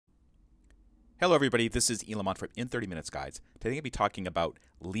Hello everybody, this is Ian Lamont from In 30 Minutes Guides. Today I'll be talking about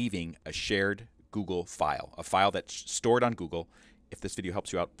leaving a shared Google file, a file that's stored on Google. If this video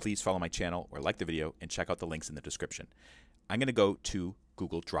helps you out, please follow my channel or like the video and check out the links in the description. I'm going to go to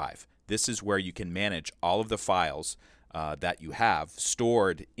Google Drive. This is where you can manage all of the files that you have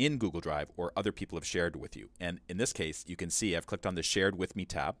stored in Google Drive or other people have shared with you. And in this case, you can see I've clicked on the Shared With Me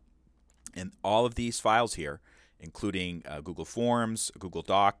tab, and all of these files here, including Google Forms, a Google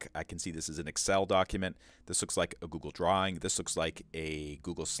Doc. I can see this is an Excel document. This looks like a Google Drawing. This looks like a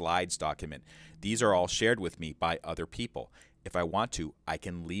Google Slides document. These are all shared with me by other people. If I want to, I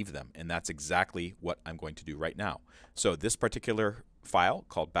can leave them, and that's exactly what I'm going to do right now. So this particular file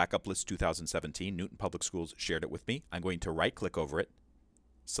called Backup List 2017, Newton Public Schools shared it with me. I'm going to right-click over it,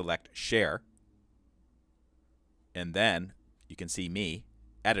 select Share, and then you can see me,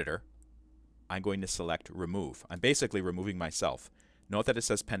 Editor. I'm going to select Remove. I'm basically removing myself. Note that it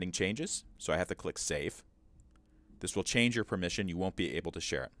says Pending Changes, so I have to click Save. This will change your permission. You won't be able to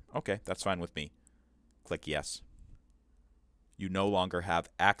share it. Okay, that's fine with me. Click Yes. You no longer have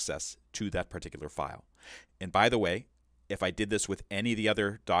access to that particular file. And by the way, if I did this with any of the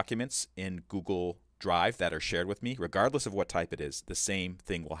other documents in Google Drive that are shared with me, regardless of what type it is, the same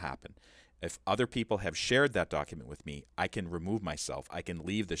thing will happen. If other people have shared that document with me, I can remove myself. I can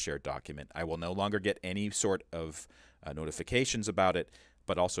leave the shared document. I will no longer get any sort of notifications about it,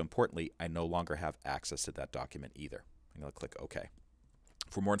 but also importantly, I no longer have access to that document either. I'm going to click OK.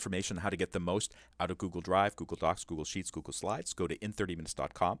 For more information on how to get the most out of Google Drive, Google Docs, Google Sheets, Google Slides, go to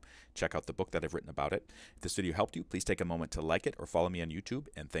in30minutes.com. Check out the book that I've written about it. If this video helped you, please take a moment to like it or follow me on YouTube,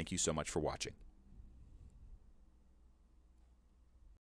 and thank you so much for watching.